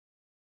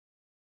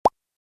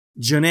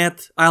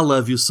Jeanette, I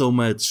love you so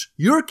much.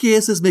 Your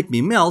kisses make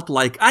me melt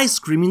like ice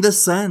cream in the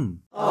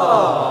sun.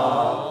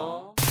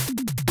 Aww.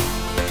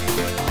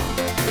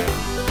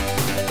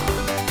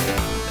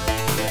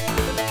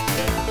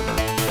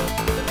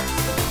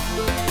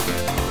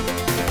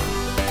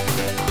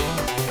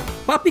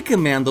 Papi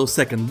Commando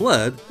Second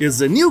Blood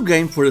is a new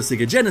game for the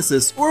Sega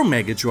Genesis or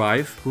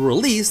MegaDrive,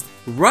 released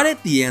right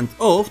at the end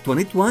of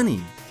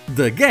 2020.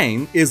 The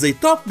game is a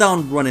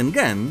top-down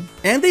run-and-gun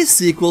and a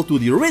sequel to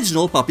the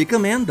original Papi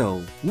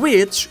Commando,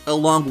 which,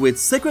 along with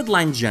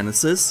Sega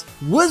Genesis,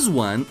 was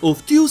one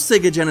of 2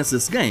 Sega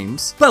Genesis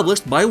games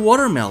published by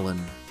Watermelon.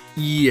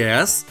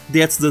 Yes,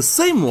 that's the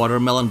same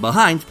Watermelon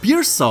behind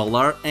Pure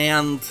Solar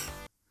and...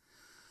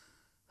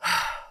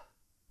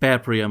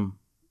 Paprium.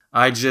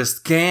 I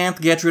just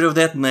can't get rid of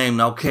that name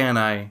now, can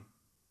I?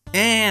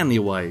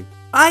 Anyway,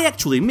 I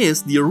actually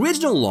missed the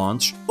original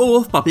launch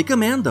of Papi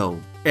Commando,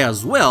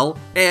 as well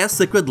as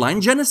Sega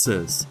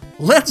Genesis.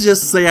 Let's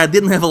just say I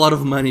didn't have a lot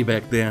of money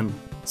back then.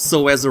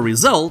 So as a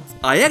result,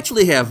 I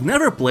actually have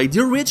never played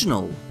the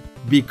original.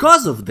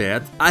 Because of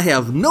that, I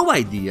have no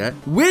idea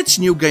which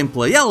new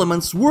gameplay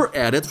elements were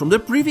added from the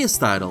previous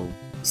title.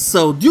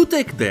 So do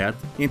take that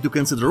into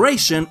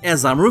consideration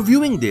as I'm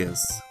reviewing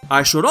this.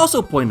 I should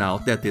also point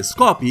out that this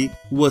copy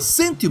was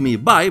sent to me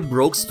by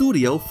Broke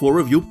Studio for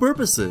review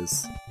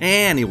purposes.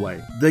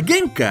 Anyway, the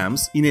game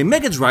comes in a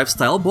MegaDrive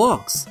style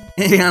box,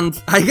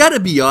 and I gotta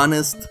be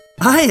honest,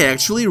 I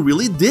actually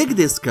really dig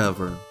this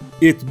cover.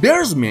 It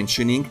bears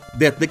mentioning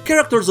that the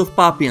characters of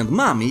Papi and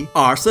Mami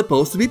are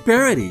supposed to be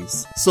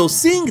parodies, so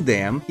seeing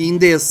them in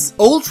this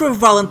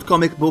ultra-violent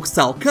comic book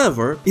style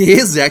cover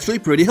is actually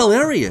pretty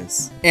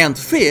hilarious, and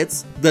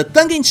fits the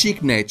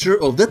tongue-in-cheek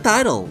nature of the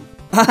title.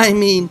 I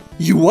mean,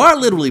 you are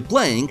literally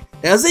playing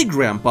as a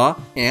grandpa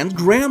and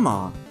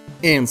grandma.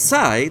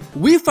 Inside,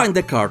 we find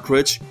the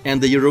cartridge and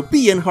the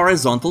European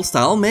horizontal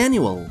style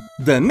manual.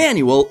 The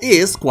manual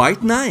is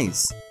quite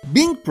nice,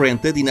 being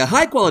printed in a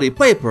high-quality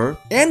paper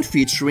and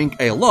featuring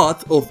a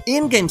lot of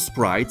in-game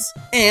sprites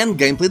and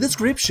gameplay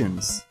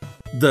descriptions.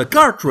 The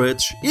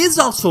cartridge is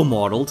also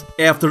modeled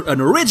after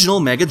an original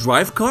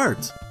MegaDrive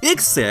cart,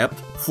 except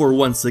for,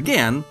 once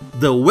again,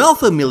 the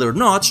well-familiar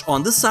notch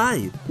on the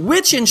side,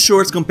 which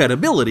ensures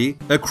compatibility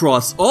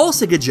across all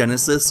Sega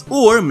Genesis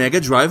or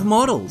MegaDrive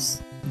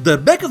models. The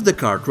back of the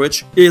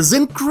cartridge is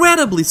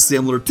incredibly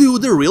similar to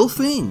the real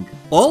thing.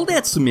 All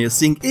that's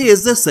missing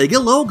is the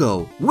Sega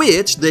logo,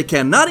 which they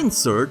cannot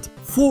insert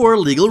for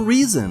legal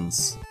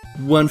reasons.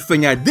 One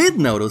thing I did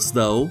notice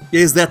though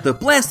is that the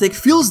plastic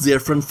feels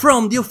different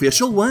from the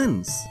official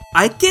ones.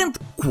 I can't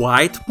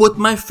quite put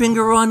my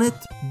finger on it,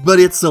 but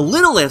it's a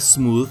little less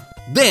smooth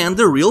than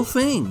the real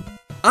thing.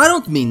 I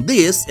don't mean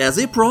this as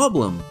a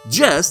problem,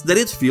 just that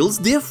it feels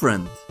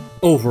different.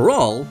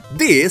 Overall,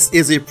 this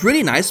is a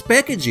pretty nice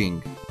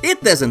packaging.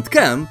 It doesn't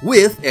come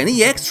with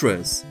any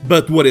extras,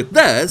 but what it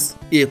does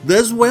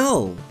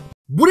well.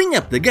 Booting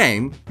up the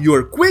game,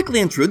 you're quickly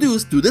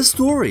introduced to the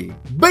story.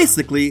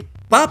 Basically,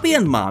 Papi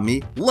and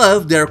Mami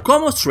love their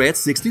Commodore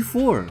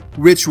 64,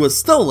 which was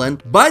stolen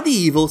by the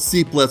evil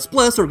C++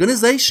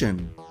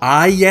 organization.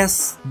 Ah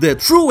yes, the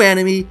true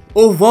enemy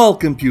of all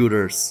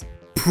computers,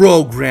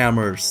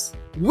 programmers.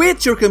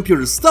 With your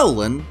computer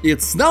stolen,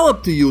 it's now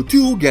up to you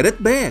to get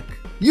it back.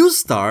 You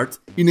start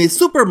in a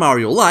Super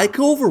Mario-like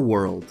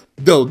overworld,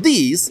 though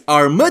these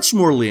are much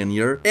more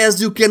linear as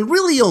you can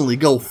really only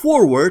go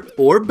forward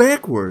or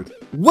backward.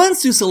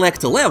 Once you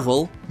select a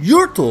level,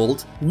 you're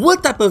told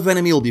what type of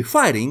enemy you'll be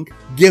fighting,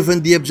 given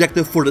the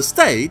objective for the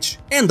stage,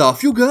 and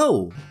off you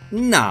go.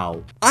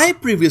 Now, I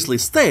previously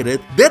stated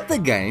that the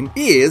game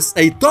is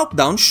a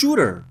top-down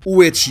shooter,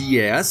 which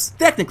yes,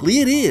 technically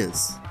it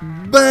is.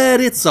 But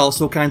it's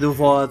also kind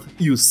of odd.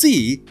 You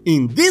see,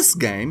 in this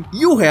game,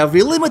 you have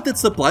a limited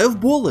supply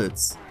of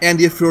bullets, and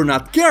if you're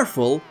not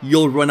careful,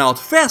 you'll run out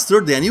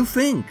faster than you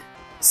think.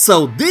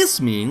 So this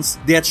means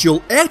that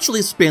you'll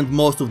actually spend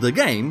most of the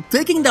game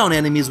taking down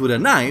enemies with a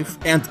knife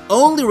and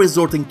only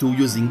resorting to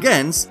using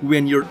guns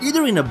when you're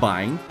either in a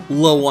bind,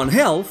 low on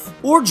health,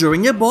 or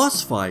during a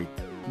boss fight.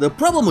 The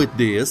problem with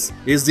this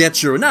is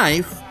that your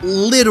knife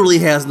literally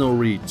has no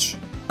reach.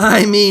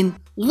 I mean,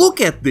 look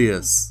at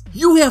this.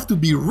 You have to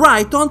be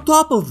right on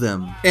top of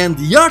them, and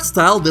the art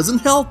style doesn't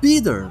help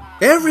either.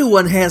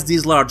 Everyone has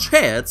these large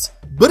heads,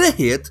 but a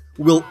hit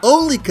will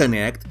only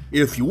connect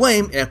if you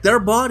aim at their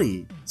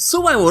body.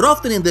 So I would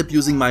often end up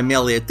using my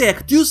melee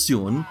attack too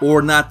soon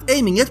or not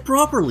aiming it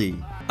properly.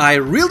 I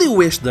really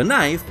wish the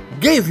knife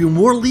gave you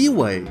more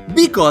leeway,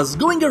 because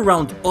going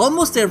around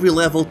almost every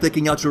level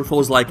taking out your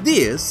foes like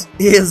this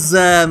is,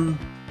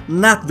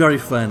 not very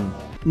fun.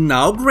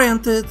 Now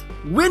granted,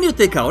 when you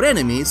take out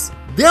enemies,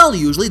 they'll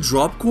usually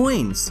drop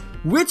coins,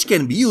 which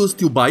can be used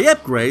to buy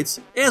upgrades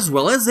as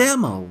well as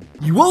ammo.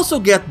 You also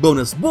get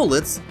bonus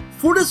bullets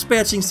for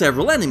dispatching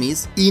several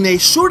enemies in a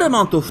short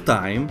amount of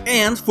time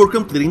and for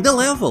completing the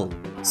level.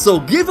 So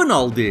given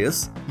all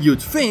this,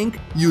 you'd think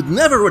you'd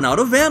never run out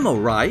of ammo,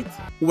 right?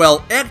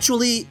 Well,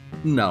 actually,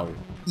 no.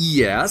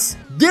 Yes,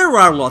 there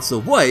are lots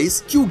of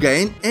ways to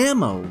gain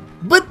ammo.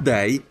 but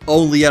they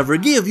only ever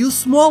give you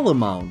small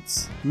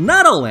amounts.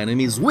 Not all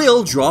enemies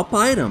will drop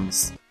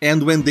items,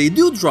 and when they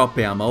do drop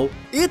ammo,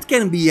 it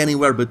can be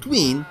anywhere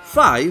between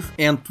 5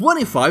 and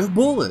 25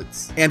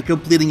 bullets, and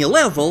completing a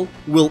level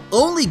will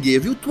only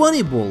give you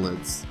 20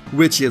 bullets,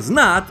 which is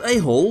not a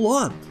whole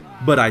lot,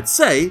 but I'd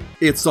say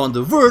it's on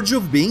the verge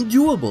of being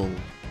doable.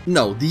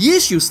 No, the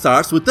issue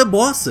starts with the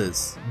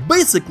bosses.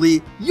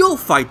 Basically, you'll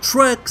fight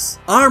trucks,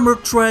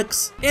 armored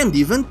trucks, and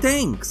even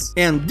tanks,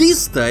 and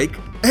these take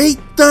a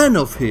ton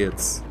of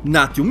hits.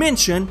 Not to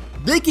mention,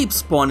 they keep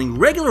spawning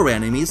regular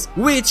enemies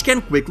which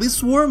can quickly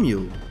swarm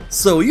you.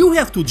 So you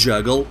have to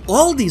juggle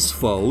all these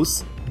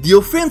foes, the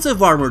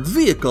offensive armored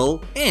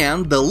vehicle,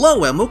 and the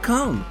low ammo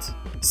count.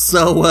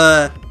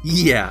 So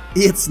yeah,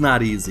 it's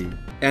not easy.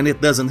 And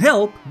it doesn't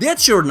help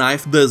that your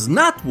knife does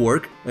not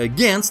work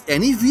against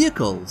any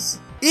vehicles.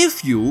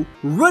 If you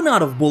run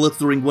out of bullets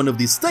during one of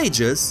these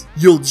stages,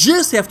 you'll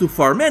just have to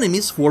farm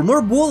enemies for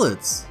more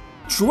bullets.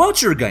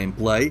 Throughout your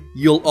gameplay,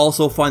 you'll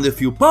also find a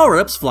few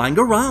power-ups flying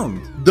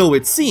around, though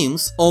it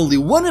seems only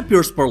one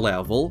appears per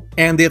level,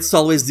 and it's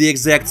always the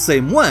exact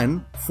same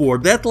one for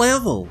that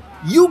level.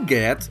 You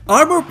get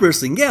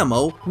armor-piercing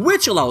ammo,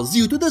 which allows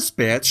you to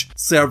dispatch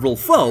several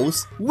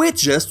foes with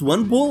just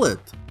one bullet.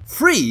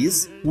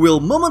 Freeze will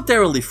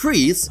momentarily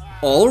freeze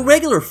all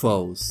regular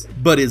foes,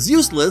 but is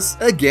useless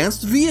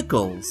against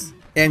vehicles.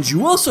 And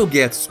you also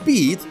get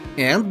speed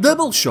and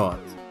double shot.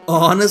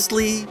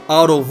 Honestly,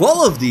 out of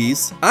all of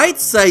these, I'd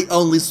say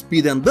only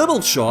speed and double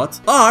shot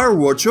are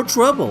worth your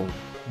trouble.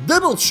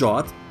 Double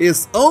shot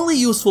is only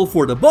useful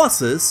for the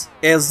bosses,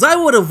 as I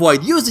would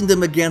avoid using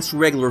them against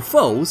regular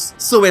foes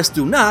so as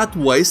to not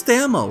waste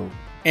ammo.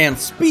 And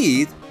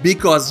speed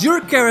because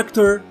your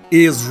character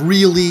is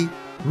really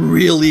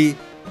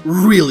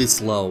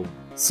slow,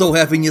 so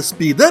having a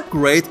speed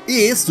upgrade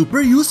is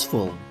super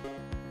useful.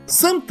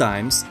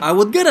 Sometimes I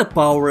would get a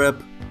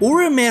power-up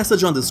or a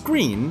message on the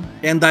screen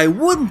and I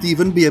wouldn't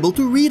even be able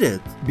to read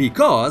it,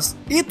 because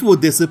it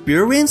would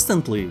disappear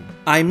instantly.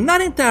 I'm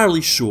not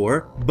entirely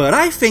sure, but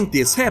I think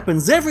this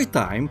happens every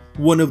time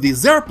one of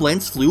these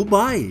airplanes flew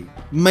by.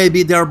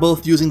 Maybe they're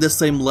both using the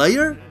same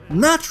layer?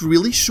 Not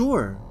really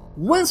sure.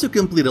 Once you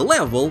complete a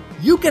level,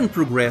 you can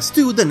progress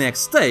to the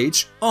next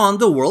stage on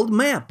the world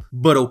map,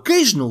 but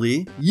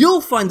occasionally you'll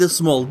find a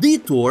small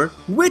detour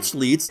which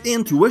leads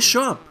into a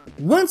shop.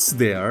 Once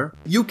there,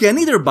 you can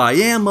either buy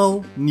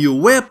ammo, new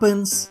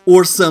weapons,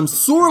 or some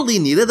sorely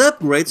needed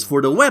upgrades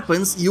for the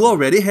weapons you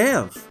already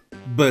have.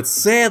 But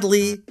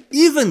sadly,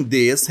 even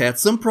this had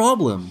some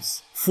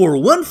problems. For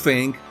one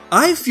thing,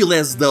 I feel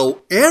as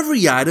though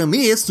every item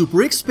is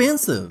super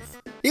expensive.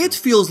 It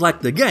feels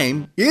like the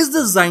game is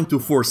designed to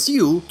force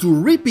you to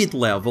repeat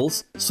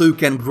levels so you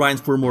can grind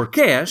for more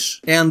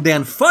cash and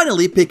then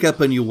finally pick up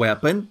a new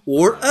weapon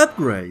or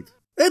upgrade.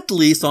 At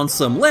least on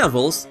some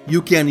levels,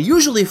 you can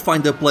usually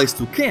find a place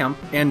to camp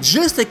and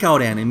just take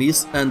out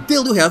enemies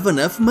until you have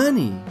enough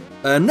money.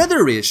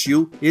 Another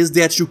issue is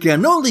that you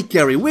can only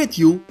carry with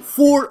you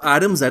 4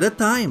 items at a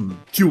time,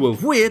 2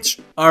 of which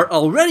are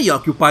already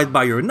occupied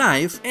by your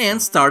knife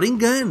and starting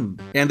gun.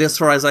 And as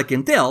far as I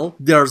can tell,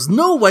 there's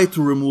no way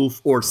to remove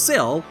or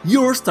sell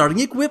your starting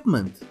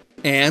equipment.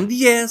 And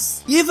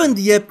yes, even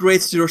the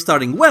upgrades to your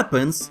starting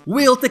weapons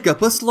will take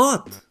up a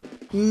slot.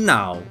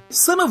 Now,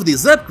 some of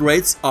these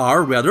upgrades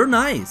are rather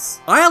nice.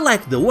 I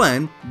like the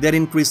one that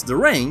increased the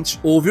range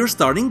of your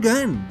starting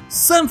gun,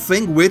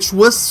 something which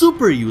was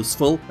super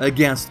useful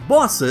against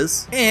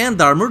bosses and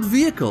armored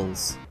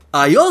vehicles.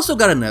 I also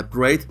got an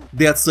upgrade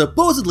that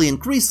supposedly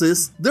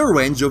increases the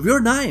range of your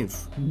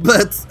knife.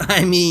 But,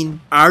 I mean,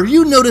 are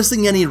you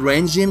noticing any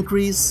range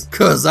increase?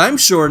 'Cause I'm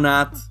sure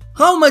not.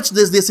 How much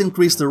does this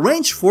increase the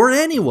range for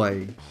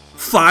anyway?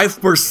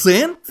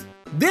 5%?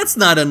 That's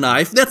not a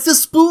knife, that's a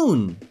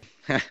spoon!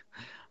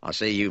 I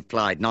see you've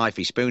played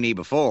Knifey Spoony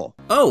before.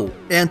 Oh,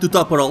 and to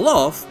top it all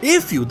off,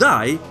 if you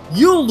die,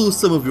 you'll lose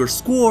some of your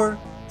score,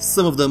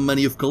 some of the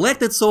money you've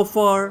collected so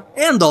far,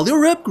 and all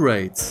your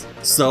upgrades.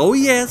 So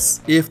yes,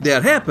 if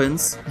that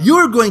happens,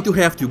 you're going to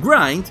have to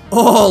grind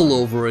all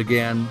over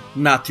again.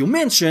 Not to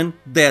mention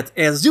that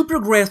as you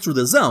progress through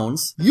the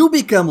zones, you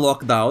become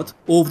locked out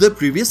of the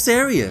previous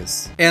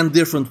areas, and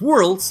different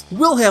worlds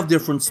will have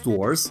different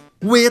stores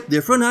with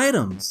different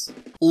items.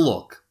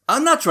 Look,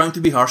 I'm not trying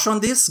to be harsh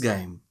on this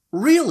game.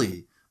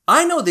 Really,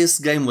 I know this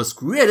game was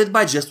created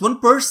by just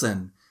one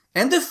person,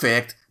 and the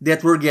fact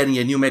that we're getting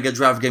a new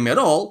MegaDrive game at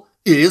all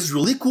is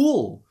really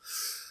cool.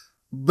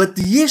 But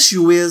the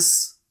issue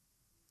is,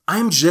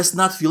 I'm just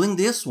not feeling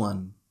this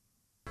one.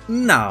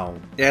 Now,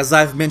 as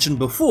I've mentioned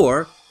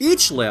before,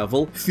 each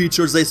level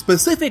features a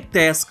specific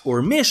task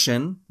or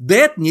mission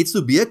that needs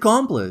to be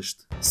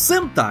accomplished.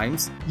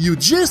 Sometimes you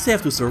just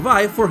have to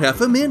survive for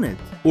half a minute,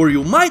 or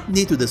you might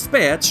need to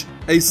dispatch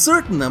a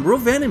certain number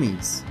of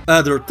enemies.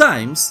 Other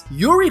times,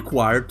 you're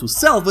required to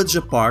salvage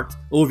a part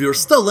of your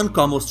stolen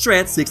Combo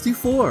Strat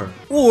 64,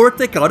 or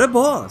take out a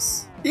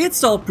boss.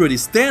 It's all pretty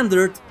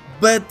standard,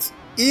 but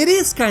it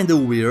is kinda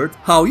weird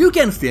how you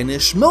can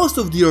finish most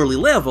of the early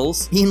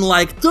levels in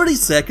like 30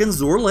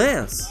 seconds or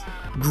less.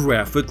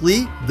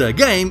 Graphically, the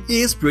game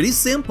is pretty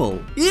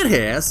simple. It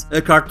has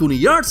a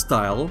cartoony art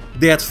style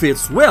that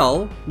fits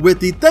well with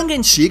the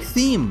tongue-in-cheek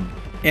theme.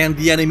 And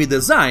the enemy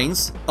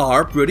designs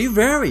are pretty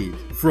varied,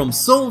 from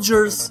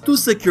soldiers to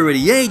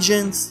security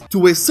agents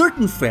to a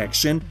certain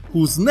faction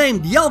whose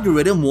name the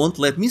algorithm won't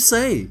let me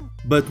say.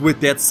 But with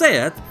that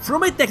said,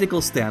 from a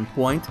technical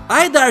standpoint,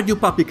 I'd argue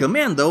Papi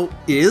Commando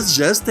is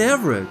just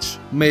average,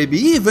 maybe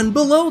even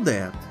below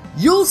that.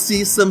 You'll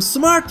see some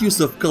smart use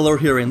of color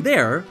here and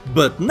there,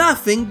 but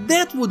nothing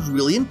that would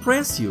really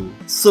impress you.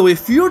 So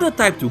if you're the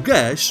type to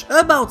gush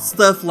about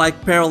stuff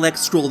like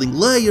parallax scrolling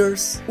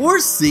layers, or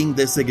seeing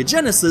the Sega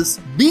Genesis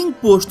being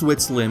pushed to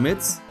its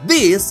limits,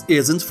 this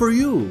isn't for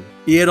you.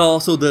 It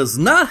also does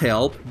not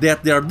help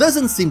that there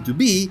doesn't seem to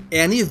be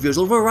any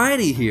visual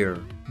variety here.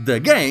 The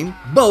game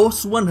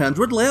boasts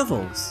 100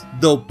 levels,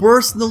 though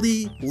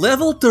personally,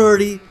 level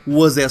 30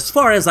 was as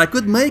far as I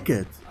could make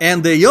it.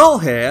 And they all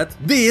had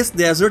this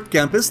desert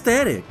camp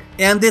aesthetic,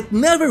 and it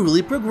never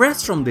really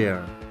progressed from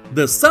there.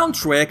 The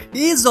soundtrack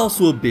is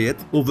also a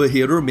bit of a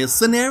hit or miss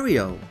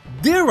scenario.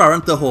 There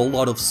aren't a whole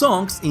lot of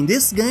songs in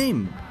this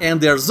game, and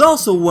there's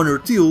also one or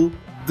two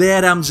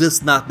that I'm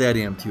just not that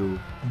into.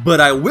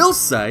 But I will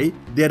say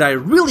that I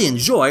really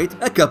enjoyed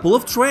a couple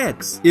of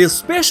tracks,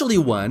 especially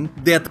one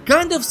that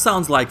kind of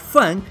sounds like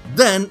funk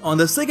done on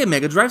the Sega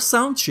MegaDrive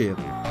sound chip.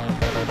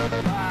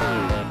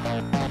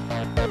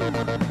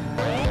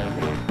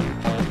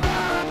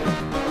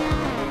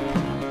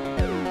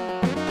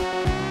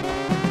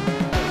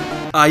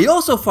 I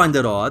also find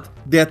it odd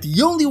that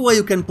the only way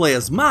you can play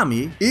as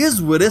Mami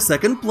is with a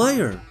second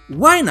player.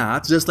 Why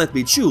not just let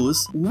me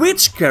choose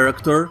which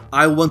character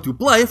I want to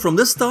play from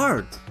the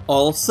start?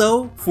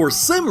 Also, for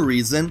some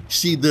reason,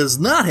 she does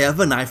not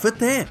have a knife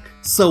attack.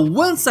 So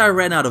once I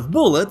ran out of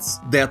bullets,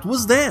 that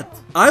was that.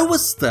 I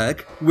was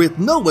stuck with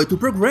no way to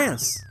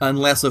progress.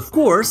 Unless, of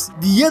course,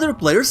 the other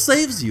player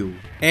saves you.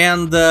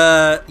 And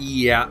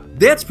yeah,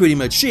 that's pretty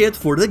much it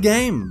for the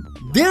game.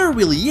 There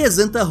really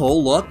isn't a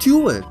whole lot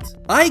to it.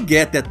 I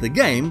get that the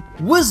game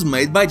was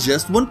made by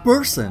just one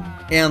person,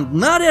 and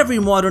not every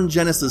modern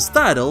Genesis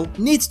title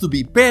needs to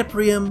be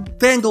Paprium,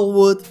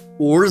 Tanglewood,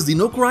 or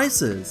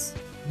Xenocrisis.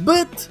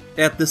 But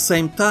at the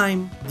same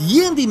time,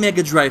 the indie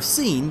MegaDrive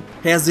scene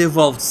has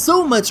evolved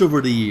so much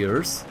over the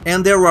years,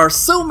 and there are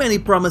so many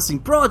promising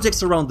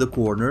projects around the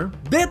corner,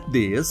 that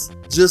this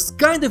just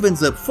kind of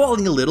ends up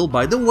falling a little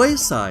by the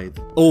wayside.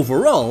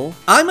 Overall,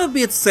 I'm a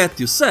bit sad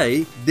to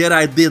say that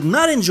I did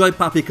not enjoy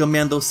Papi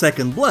Commando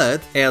Second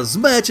Blood as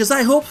much as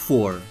I hoped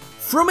for.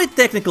 From a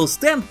technical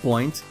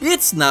standpoint,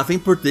 it's nothing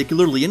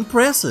particularly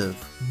impressive,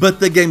 but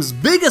the game's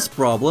biggest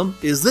problem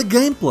is the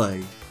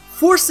gameplay.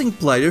 Forcing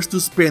players to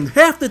spend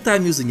half the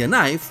time using a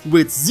knife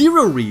with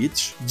zero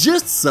reach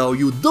just so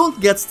you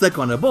don't get stuck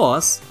on a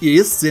boss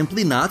is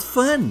simply not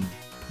fun.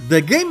 The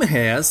game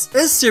has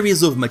a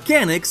series of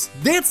mechanics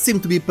that seem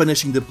to be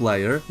punishing the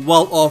player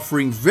while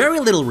offering very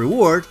little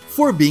reward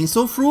for being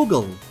so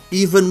frugal.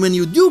 Even when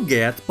you do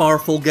get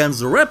powerful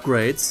guns or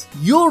upgrades,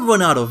 you'll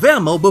run out of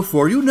ammo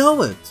before you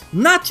know it.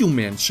 Not to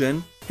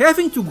mention,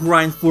 having to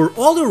grind for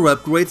all your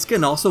upgrades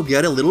can also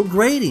get a little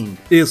grating,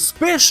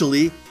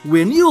 especially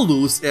when you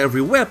lose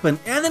every weapon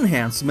and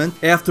enhancement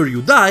after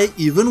you die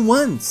even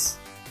once.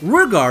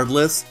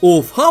 Regardless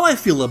of how I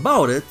feel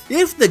about it,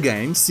 if the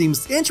game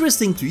seems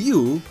interesting to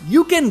you,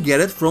 you can get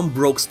it from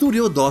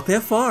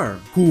brokestudio.fr,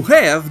 who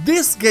have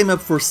this game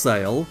up for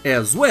sale,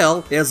 as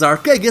well as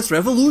Arcades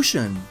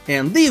Revolution,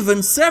 and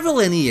even several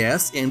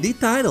NES indie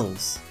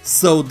titles.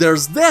 So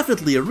there's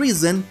definitely a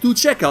reason to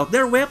check out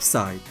their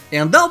website,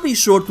 and I'll be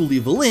sure to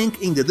leave a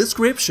link in the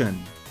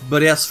description.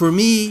 But as for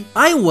me,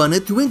 I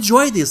wanted to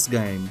enjoy this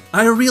game,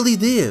 I really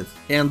did,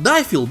 and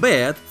I feel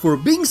bad for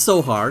being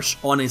so harsh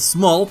on a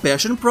small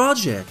passion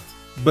project.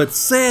 But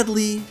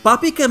sadly,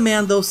 Papi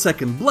Commando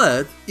Second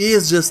Blood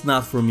is just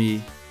not for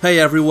me. Hey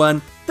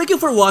everyone, thank you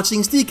for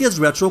watching St1ka's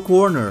Retro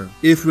Corner.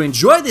 If you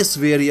enjoyed this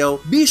video,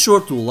 be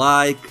sure to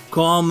like,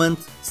 comment,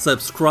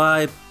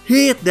 subscribe,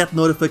 hit that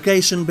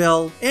notification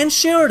bell, and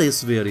share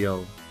this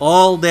video.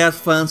 All that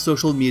fun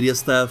social media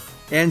stuff.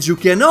 And you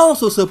can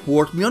also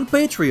support me on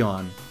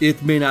Patreon.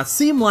 It may not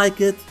seem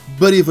like it,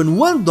 but even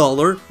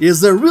 $1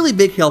 is a really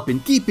big help in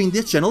keeping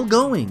this channel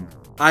going.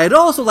 I'd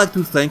also like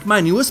to thank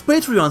my newest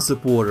Patreon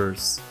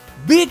supporters,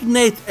 Big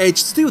Nate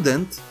H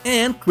Student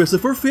and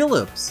Christopher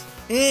Phillips.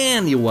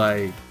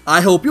 Anyway, I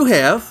hope you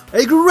have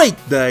a great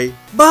day.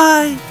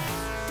 Bye!